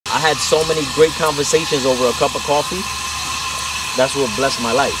I had so many great conversations over a cup of coffee. That's what blessed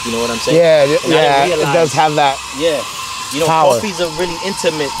my life. You know what I'm saying? Yeah, yeah. It does have that. Yeah. You know, power. coffee's a really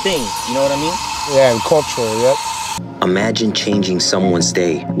intimate thing. You know what I mean? Yeah, and cultural. Yep. Imagine changing someone's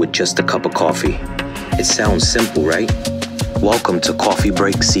day with just a cup of coffee. It sounds simple, right? Welcome to Coffee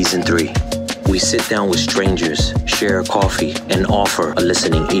Break Season 3. We sit down with strangers, share a coffee, and offer a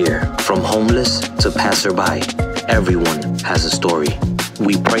listening ear. From homeless to passerby, everyone has a story.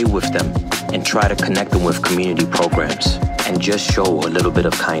 We pray with them and try to connect them with community programs and just show a little bit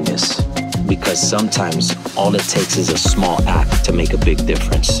of kindness. Because sometimes all it takes is a small act to make a big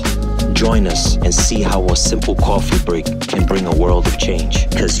difference. Join us and see how a simple coffee break can bring a world of change.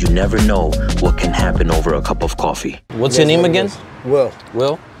 Because you never know what can happen over a cup of coffee. What's your name again? Will.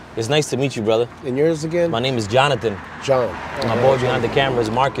 Will? It's nice to meet you, brother. And yours again? My name is Jonathan. John. My boy behind the camera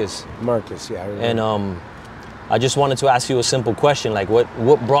is Marcus. Marcus, yeah. I remember. And I just wanted to ask you a simple question, like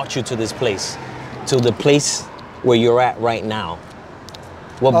what brought you to this place? To the place where you're at right now?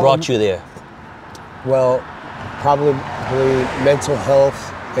 What brought you there? Well, probably mental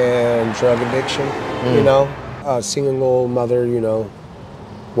health and drug addiction, you know, single mother, you know,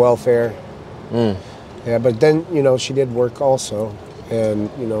 welfare. Yeah, but then, you know, she did work also, and,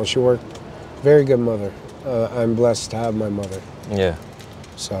 you know, she worked, very good mother. I'm blessed to have my mother. Yeah.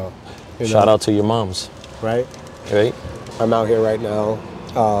 So, shout out to your moms. Right? Right. I'm out here right now.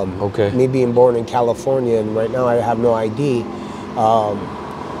 Okay. Me being born in California, and right now I have no ID,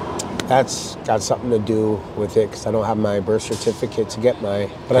 that's got something to do with it, because I don't have my birth certificate to get my,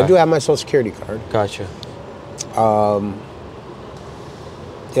 but I do have my Social Security card. Gotcha.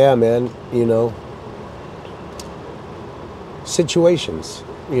 Yeah, man, you know, situations,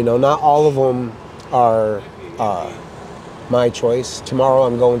 you know, not all of them are my choice. Tomorrow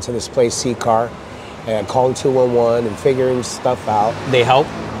I'm going to this place, C-Car, and calling 211 and figuring stuff out. They help?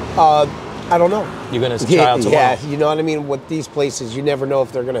 I don't know. You're gonna try out tomorrow? Yeah, you know what I mean? With these places, you never know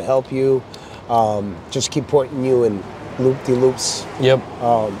if they're gonna help you. Just keep pointing you in loop-de-loops. Yep.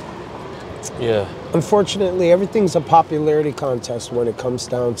 Yeah. Unfortunately, everything's a popularity contest when it comes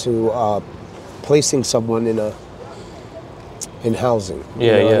down to placing someone in housing. Yeah,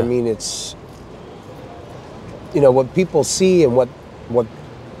 you know yeah. what I mean? It's, you know, what people see and what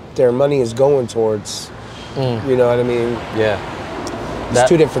their money is going towards. You know what I mean? Yeah. It's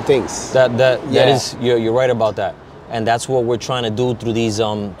two different things. That is, you're right about that, and that's what we're trying to do through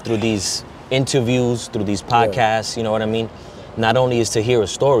these interviews, through these podcasts. You know what I mean? Not only is to hear a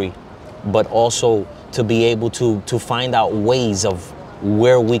story, but also to be able to find out ways of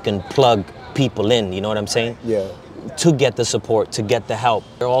where we can plug people in. You know what I'm saying? Yeah. To get the support, to get the help.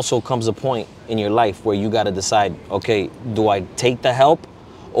 There also comes a point in your life where you got to decide, okay, do I take the help,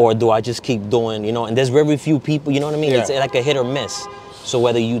 or do I just keep doing? You know, and there's very few people. You know what I mean? Yeah. It's like a hit or miss. So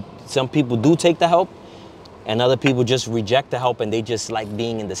whether some people do take the help, and other people just reject the help, and they just like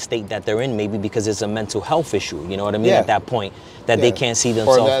being in the state that they're in, maybe because it's a mental health issue. You know what I mean? Yeah. At that point, that they can't see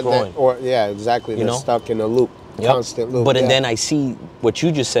themselves growing. Or yeah, exactly. They're stuck in a loop, constant loop. But and then I see what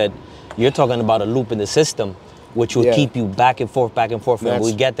you just said. You're talking about a loop in the system, which will keep you back and forth, and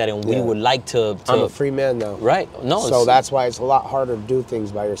we get that, and we would like to. I'm a free man now. Right? No. So that's why it's a lot harder to do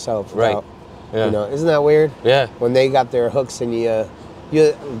things by yourself. Without, right. Yeah. You know, isn't that weird? Yeah. When they got their hooks and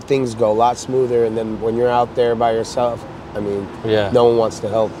things go a lot smoother, and then when you're out there by yourself, I mean, no one wants to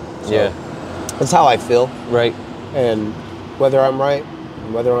help. So that's how I feel. Right. And whether I'm right,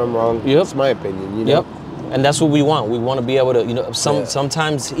 whether I'm wrong, it's my opinion. You know? Yep. And that's what we want. We want to be able to, you know,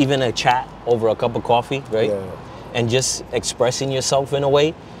 sometimes even a chat over a cup of coffee, right? Yeah. And just expressing yourself in a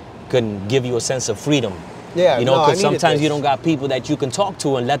way can give you a sense of freedom. Yeah, you know, because sometimes you don't got people that you can talk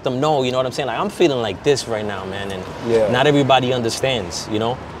to and let them know, you know what I'm saying? Like, I'm feeling like this right now, man. And not everybody understands, you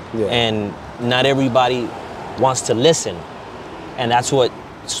know? Yeah. And not everybody wants to listen. And that's what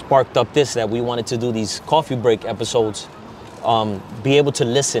sparked up that we wanted to do these coffee break episodes. Be able to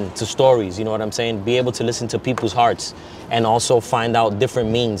listen to stories, you know what I'm saying? Be able to listen to people's hearts, and also find out different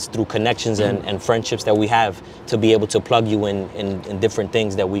means through connections and friendships that we have to be able to plug you in different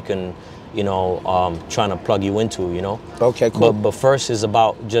things that we can, you know, trying to plug you into, you know? Okay, cool. But first is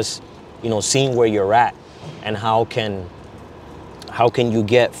about just, you know, seeing where you're at, and how can you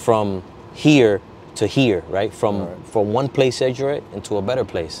get from here to here, right? From one place that you're at into a better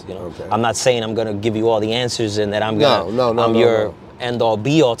place, you know? Okay. I'm not saying I'm gonna give you all the answers and that I'm your end-all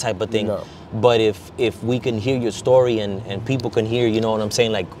be-all type of thing. No. But if we can hear your story and people can hear, you know what I'm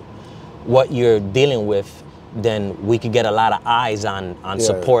saying, like what you're dealing with, then we could get a lot of eyes on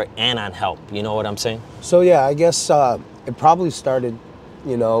support and on help. You know what I'm saying? So yeah, I guess it probably started,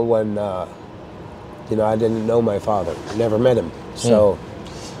 you know, when you know, I didn't know my father, never met him. So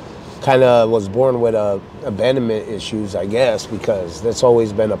kind of was born with abandonment issues, I guess, because that's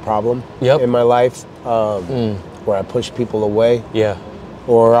always been a problem in my life, where I push people away. Yeah.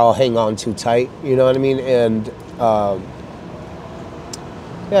 Or I'll hang on too tight, you know what I mean? And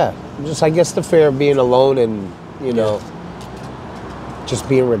yeah, just I guess the fear of being alone and, you know, just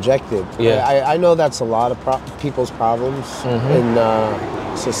being rejected. Yeah. I know that's a lot of people's problems in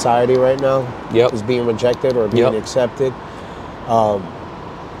society right now, is being rejected or being accepted.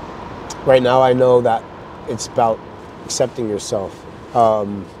 Right now I know that it's about accepting yourself.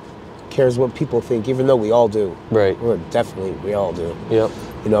 Cares what people think, even though we all do. Right. We all do. Yep.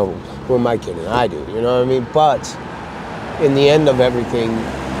 You know, who am I kidding? I do, you know what I mean? But in the end of everything,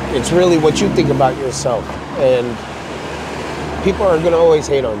 it's really what you think about yourself. And people are gonna always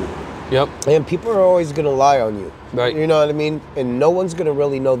hate on you. Yep. And people are always gonna lie on you. Right. You know what I mean? And no one's gonna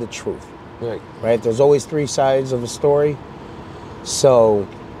really know the truth. Right. Right? There's always three sides of a story. So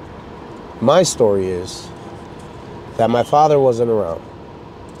my story is that my father wasn't around.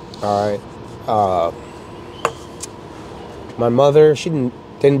 All right. My mother, she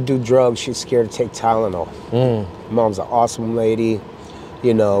didn't do drugs. She's scared to take Tylenol. Mom's an awesome lady.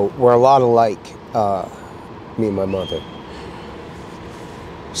 You know, we're a lot alike, me and my mother.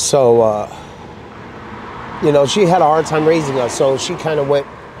 So, you know, she had a hard time raising us, so she kind of went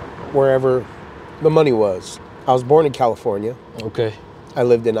wherever the money was. I was born in California. Okay. I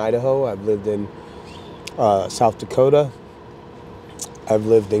lived in Idaho. I've lived in South Dakota. I've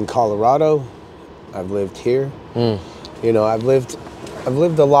lived in Colorado. I've lived here. You know, I've lived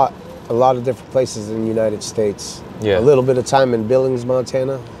a lot of different places in the United States. Yeah. A little bit of time in Billings,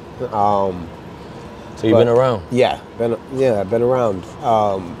 Montana. So you've been around. Yeah, I've been around.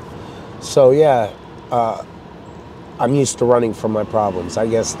 So yeah, I'm used to running from my problems. I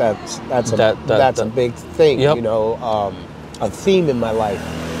guess that's a big thing. Yep. You know, a theme in my life.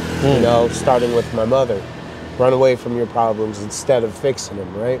 You know, starting with my mother. Run away from your problems instead of fixing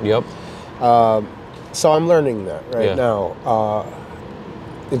them, right? Yep. So I'm learning that right now.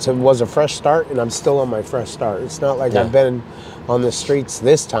 It was a fresh start, and I'm still on my fresh start. It's not like I've been on the streets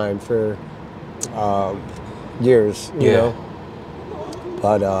this time for years, you know?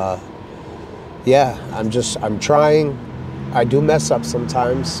 But yeah, I'm trying. I do mess up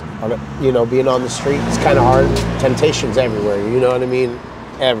sometimes. You know, being on the street, it's kind of hard. Temptation's everywhere, you know what I mean?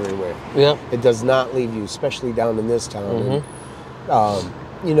 Everywhere. Yeah. It does not leave you, especially down in this town. And,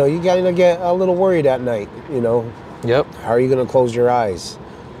 you know, you gotta get a little worried at night, you know? Yep. How are you gonna close your eyes?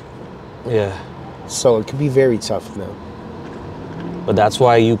 Yeah. So it can be very tough now. But that's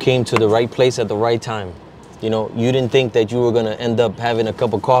why you came to the right place at the right time. You know, you didn't think that you were gonna end up having a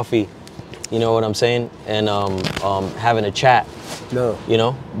cup of coffee, you know what I'm saying? And having a chat. No. You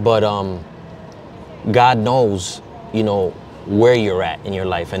know, but God knows, you know, where you're at in your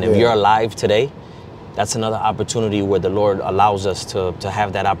life. And if you're alive today, that's another opportunity where the Lord allows us to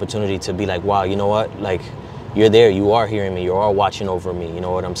have that opportunity to be like, wow, you know what? Like, you're there, you are hearing me, you are watching over me, you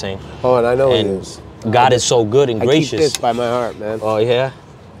know what I'm saying? Oh, and I know it is. God is so good and gracious. I keep this by my heart, man. Oh, yeah?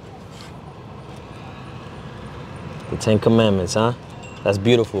 The 10 Commandments, huh? That's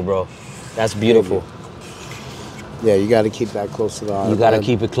beautiful, bro. That's beautiful. Yeah, you got to keep that close to the heart. You got to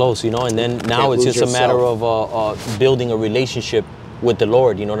keep it close, you know? And then now it's just a matter of building a relationship with the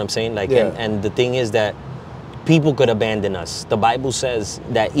Lord, you know what I'm saying? Like, and the thing is that people could abandon us. The Bible says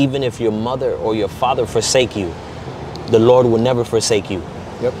that even if your mother or your father forsake you, the Lord will never forsake you.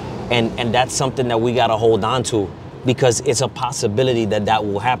 Yep. And that's something that we got to hold on to, because it's a possibility that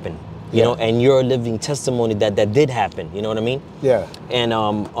will happen, you know, and you're a living testimony that did happen, you know what I mean? Yeah. And,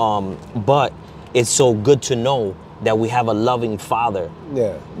 but it's so good to know that we have a loving Father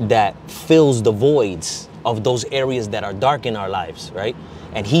that fills the voids of those areas that are dark in our lives, right?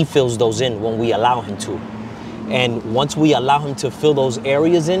 And He fills those in when we allow Him to. And once we allow Him to fill those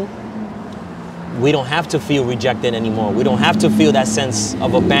areas in, we don't have to feel rejected anymore. We don't have to feel that sense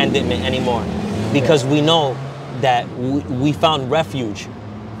of abandonment anymore, because we know that we found refuge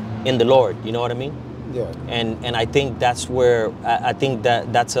in the Lord. You know what I mean? Yeah. And I think that's where, I think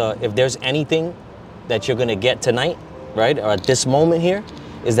that's if there's anything that you're gonna get tonight, right, or at this moment here,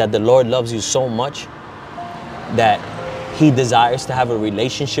 is that the Lord loves you so much that He desires to have a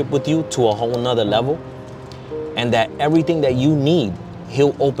relationship with you to a whole nother level, and that everything that you need,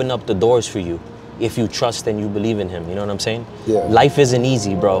 He'll open up the doors for you if you trust and you believe in Him. You know what I'm saying? Yeah. Life isn't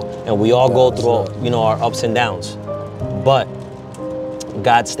easy, bro, and we all go through, you know, our ups and downs, but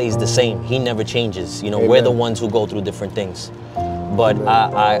God stays the same. He never changes. You know, we're the ones who go through different things. But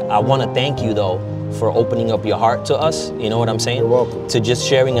I want to thank you, though, for opening up your heart to us. You know what I'm saying? You're welcome. To just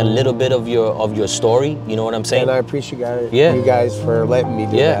sharing a little bit of your story. You know what I'm saying? And I appreciate you guys for letting me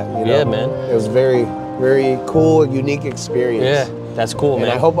do that. You know? Yeah, man. It was very, very cool, unique experience. Yeah, that's cool, man.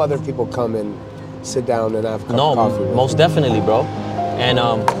 And I hope other people come and sit down and have coffee. Most definitely, bro. And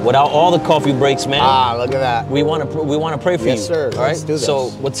without all the coffee breaks, man. Ah, look at that. We want to pray for you. Yes, sir. All right. Let's do this. So,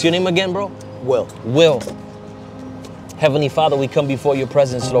 what's your name again, bro? Will. Will. Heavenly Father, we come before your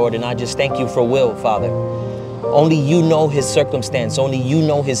presence, Lord, and I just thank you for Will, Father. Only you know his circumstance. Only you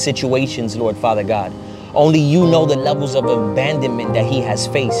know his situations, Lord, Father God. Only you know the levels of abandonment that he has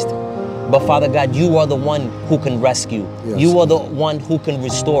faced. But Father God, you are the one who can rescue. Yes. You are the one who can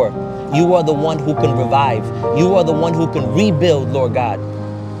restore. You are the one who can revive. You are the one who can rebuild, Lord God.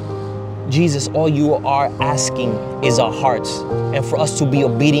 Jesus, all you are asking is our hearts and for us to be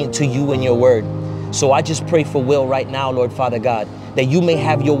obedient to you and your word. So I just pray for Will right now, Lord Father God, that you may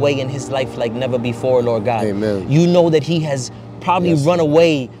have your way in his life like never before, Lord God. Amen. You know that he has probably run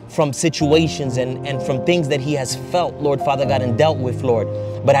away from situations and from things that he has felt, Lord Father God, and dealt with, Lord.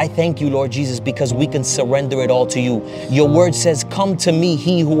 But I thank you, Lord Jesus, because we can surrender it all to you. Your word says, come to me,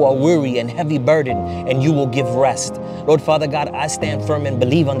 he who are weary and heavy burdened, and you will give rest. Lord Father God, I stand firm and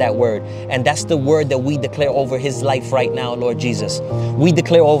believe on that word. And that's the word that we declare over his life right now, Lord Jesus. We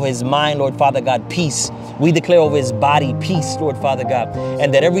declare over his mind, Lord Father God, peace. We declare over his body, peace, Lord Father God.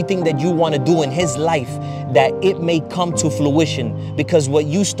 And that everything that you want to do in his life, that it may come to fruition. Because what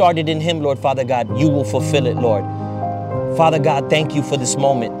you started in him, Lord Father God, you will fulfill it, Lord. Father God, thank you for this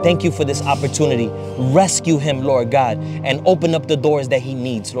moment. Thank you for this opportunity. Rescue him, Lord God, and open up the doors that he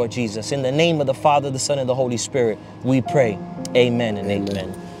needs, Lord Jesus. In the name of the Father, the Son, and the Holy Spirit, we pray. Amen and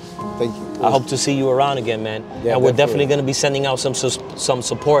amen. Thank you. I hope to see you around again, man. Yeah, and we're definitely going to be sending out some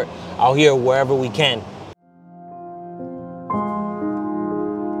support out here wherever we can.